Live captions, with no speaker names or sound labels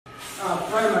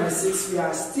Primary 6, we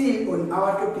are still on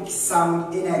our topic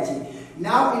sound energy.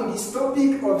 Now in this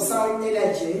topic of sound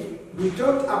energy, we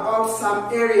talked about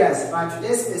some areas, but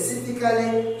today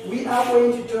specifically we are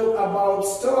going to talk about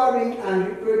storing and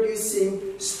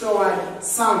reproducing stored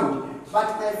sound.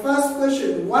 But my first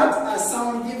question, what are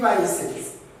sound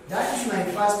devices? That is my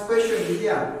first question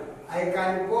here. I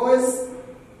can pose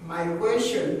my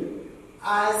question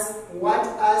as what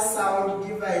are sound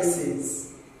devices?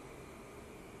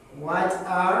 What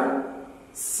are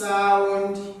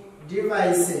sound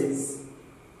devices?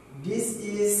 This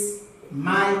is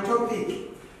my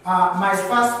topic, my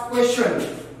first question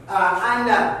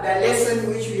under the lesson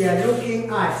which we are looking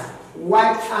at.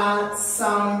 What are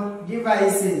sound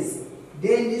devices?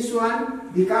 Then this one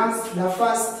becomes the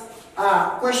first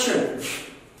question.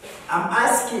 I'm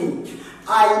asking.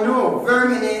 I know very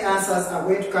many answers are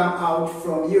going to come out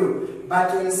from you,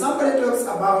 but when somebody talks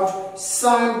about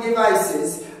sound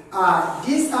devices,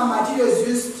 these are materials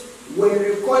used when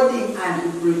recording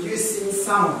and reproducing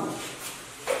sound.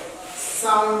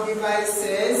 Sound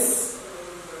devices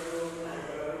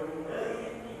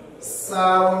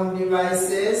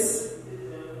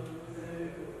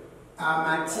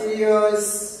are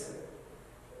materials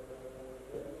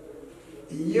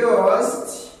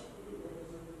used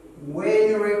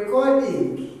when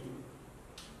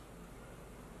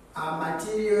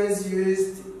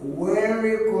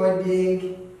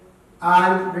recording,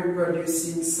 and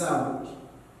reproducing sound.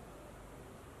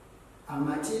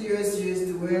 Materials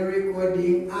used when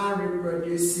recording and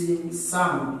reproducing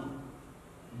sound.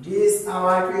 These are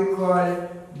what we call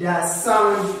the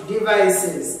sound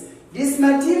devices. These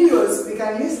materials, we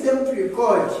can use them to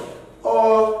record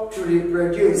or to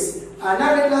reproduce. Now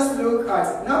let us look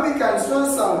at, now we can store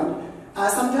sound.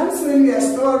 Sometimes when we are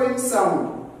storing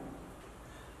sound,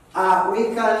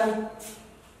 we can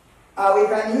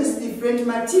use different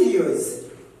materials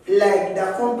like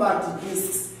the compact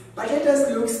discs. But let us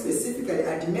look specifically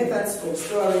at methods of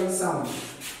storing sound.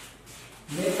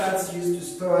 Methods used to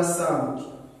store sound.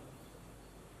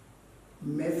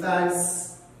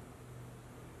 Methods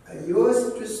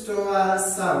used to store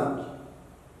sound.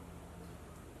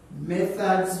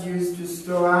 Methods used to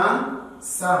store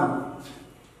sound.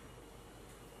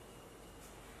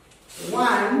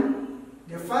 One,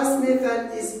 the first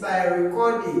method is by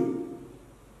recording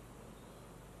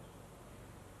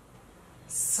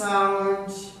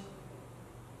sound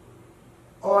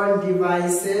on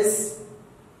devices,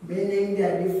 meaning they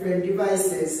are different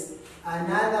devices.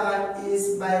 Another one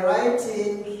is by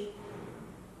writing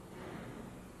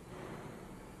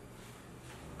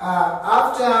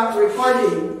after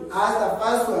recording as the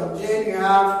first one. Then you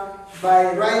have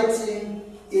by writing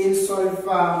in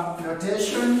solfa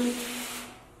notation.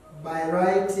 By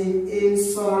writing in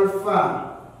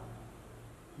solfa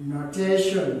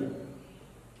notation.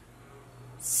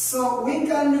 So we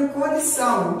can record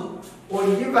sound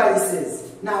on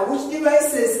devices. Now, which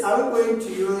devices are we going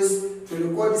to use to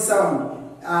record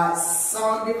sound?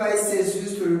 Sound devices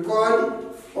used to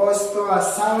record or store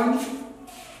sound.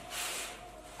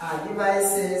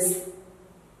 Devices,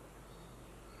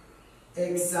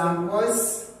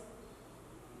 examples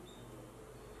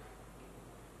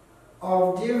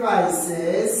of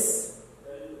devices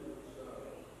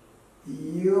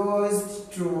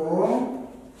used to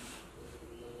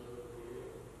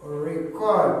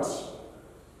record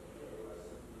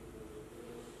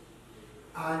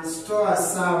and store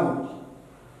sound.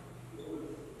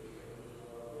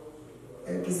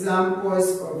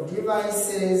 Examples of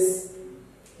devices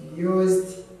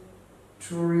used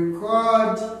to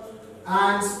record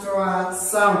and store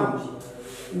sound.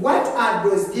 What are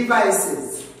those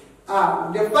devices?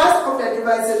 The first of the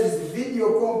devices is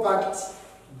video compact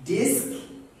disc.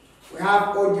 We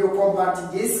have audio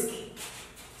compact disc.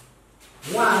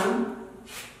 One,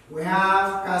 we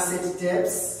have cassette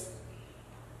tapes.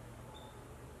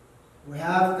 We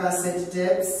have cassette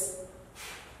tapes.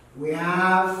 We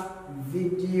have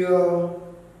video.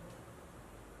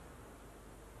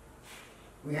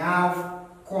 We have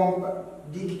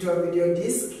digital video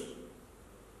disc.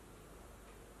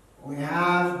 We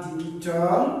have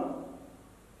digital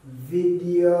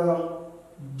video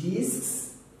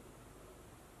discs,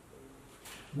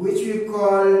 which we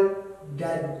call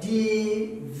the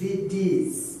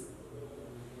DVDs.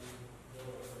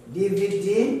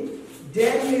 DVD.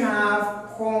 Then we have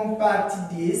compact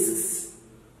discs.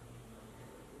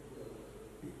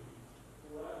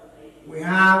 We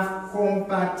have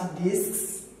compact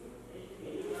discs.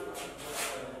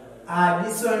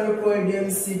 This one we call them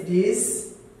CDs.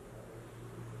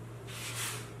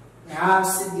 We have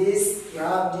CDs, we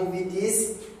have DVDs,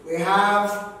 we have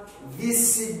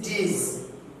VCDs,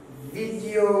 video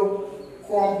video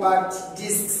compact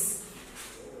discs.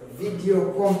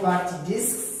 Video compact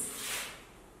discs.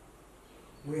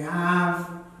 We have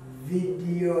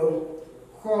video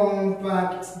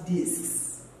compact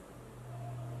discs.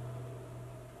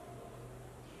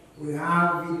 We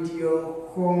have video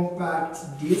compact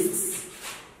discs,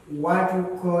 what we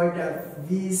call the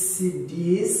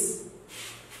VCDs,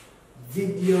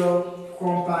 video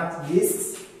compact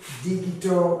discs,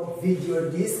 digital video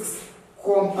discs,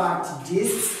 compact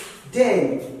discs,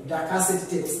 then the cassette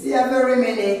tapes. There are very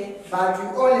many, but we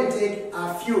only take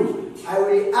a few. I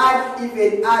will add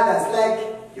even others, like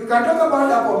you can talk about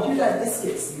the computer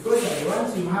diskettes because they are the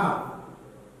ones you have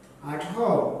at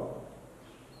home.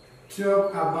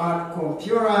 Talk about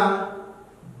computer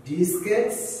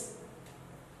diskettes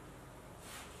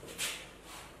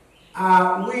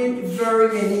with very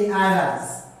many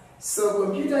others. So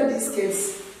computer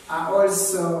diskettes are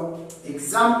also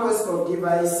examples of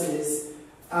devices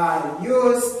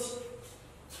used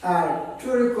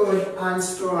to record and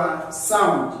store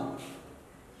sound.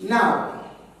 Now,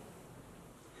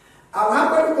 I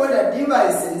have what we call the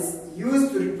devices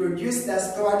used to reproduce the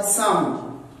stored sound.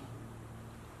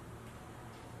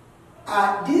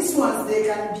 These ones, they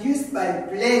can be used by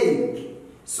playing.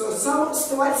 So some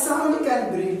stored sound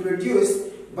can be reproduced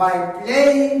by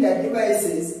playing the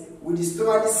devices with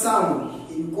stored sound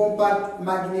in compact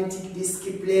magnetic disc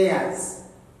players.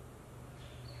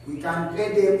 We can play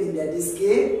them in the disc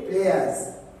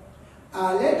players.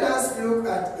 Let us look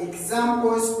at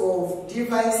examples of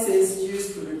devices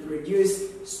used to reproduce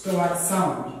stored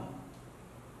sound.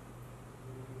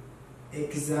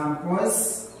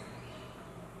 Examples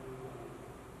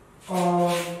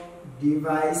of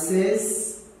devices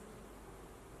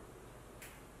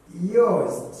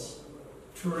used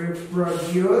to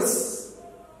reproduce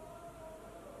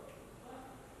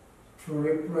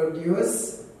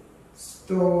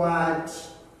stored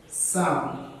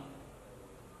sound.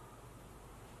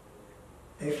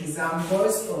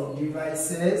 Examples of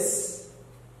devices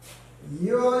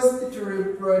used to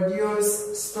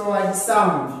reproduce stored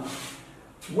sound.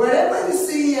 Wherever you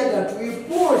see here that we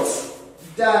put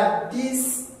that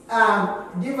these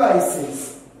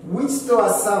devices which store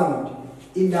sound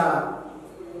in the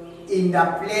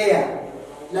player,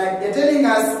 like they're telling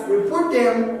us we put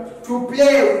them to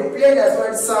play, we play the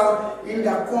stored sound in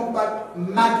the compact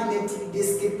magnetic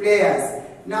disc players.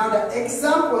 Now the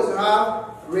examples have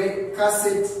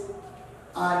cassette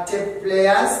tape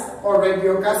players or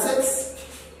radio cassettes.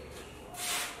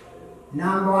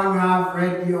 Number one, we have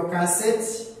radio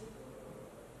cassette.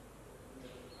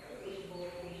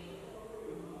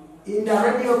 In the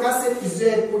radio cassette is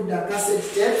where you put the cassette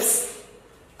tapes.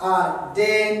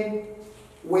 Then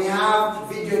we have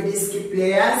video disc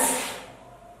players.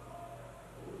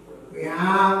 We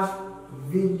have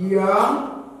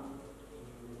video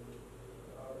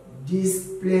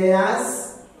disc players.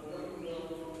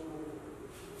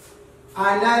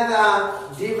 Another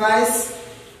device,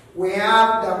 we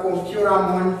have the computer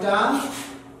monitor.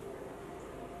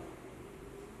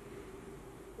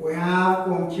 We have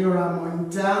computer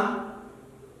monitor.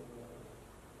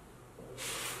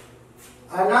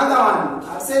 Another one,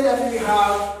 I said that we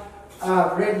have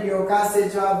radio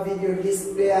cassette, have video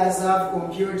disc players, have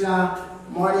computer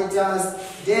monitors.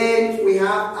 Then we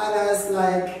have others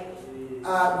like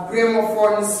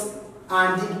gramophones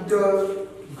and digital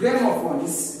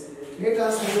gramophones. Let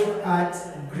us look at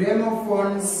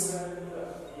gramophones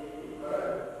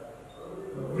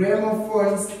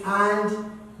and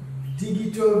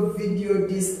digital video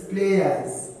disc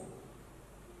players.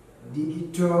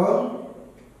 Digital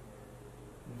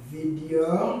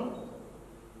video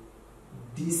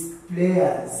disc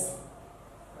players.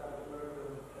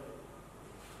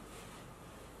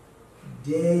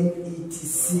 Then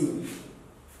etc.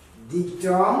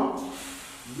 Digital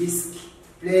disc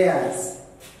players.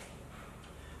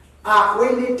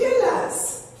 When they tell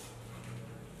us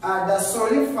the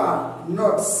solifa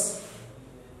notes,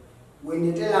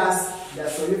 when they tell us the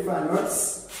solifa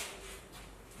notes,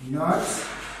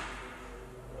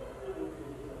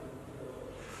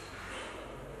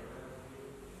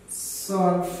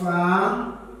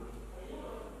 sulfur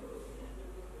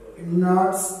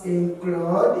notes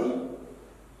include,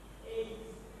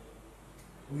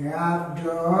 we have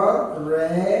do,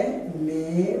 re,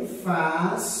 mi,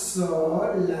 fa,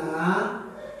 sol, la,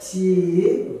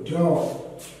 ti, do.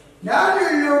 Now you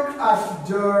look at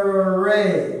do,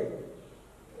 re,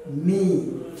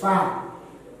 mi, fa,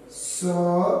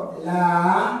 sol,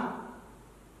 la,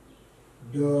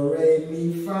 do, re,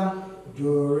 mi,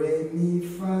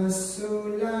 fa, sol,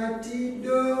 la, ti,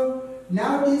 do.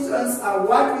 Now these ones are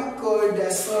what we call the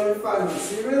sulfur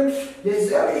notes. Remember,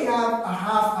 there's only have a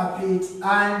half a plate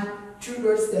and 2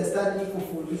 dots that standing for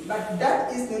food. But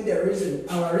that is not the reason.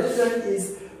 Our reason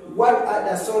is what are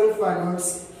the sulfur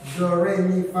notes? Do, re,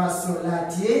 mi, fa, sol, la,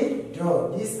 ti,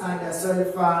 do. These are the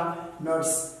sulfur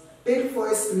notes. P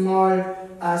for small,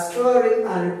 storing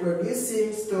and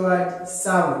reproducing stored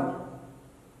sound.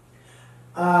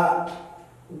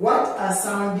 What are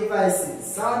sound devices?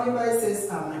 Sound devices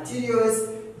are materials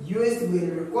used with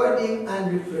recording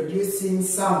and reproducing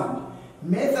sound.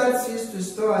 Methods used to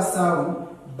store sound: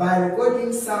 by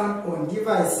recording sound on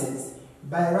devices,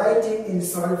 by writing in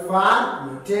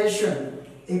sulfur notation.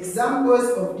 Examples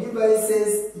of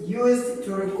devices used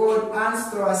to record and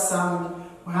store sound: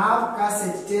 we have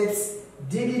cassette tapes,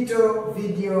 digital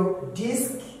video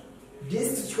disc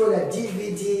called a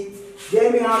DVD.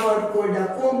 Then we have what called the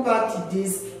compact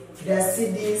disc, the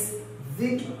CDs,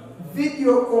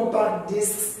 video compact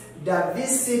discs, the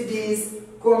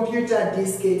VCDs, computer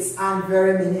diskettes, and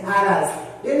very many others.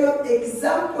 Then we have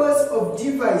examples of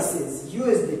devices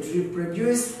used to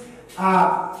reproduce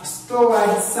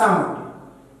stored sound.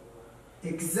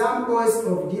 Examples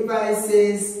of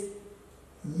devices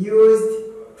used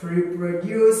to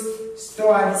reproduce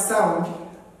stored sound.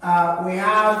 We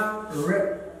have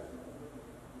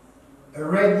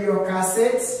radio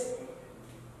cassettes,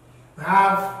 we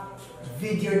have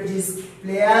video disc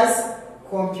players,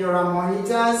 computer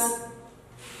monitors,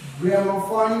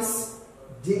 gramophones,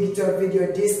 digital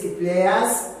video disc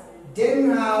players. Then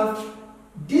we have,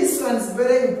 this one is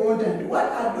very important. What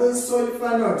are those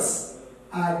sulfur notes?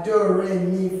 Do, re,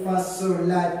 mi, fa, sol,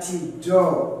 la, ti,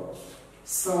 do.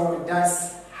 So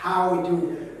that's how we do.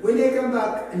 When you come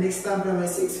back next time, number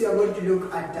 6, we are going to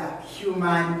look at the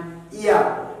human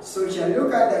ear. So we shall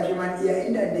look at the human ear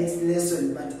in the next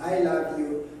lesson. But I love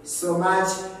you so much.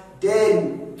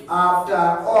 Then after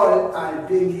all, I'll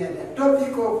bring here the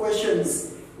topical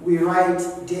questions. We write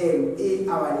them in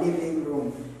our living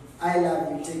room. I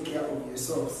love you. Take care of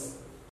yourselves.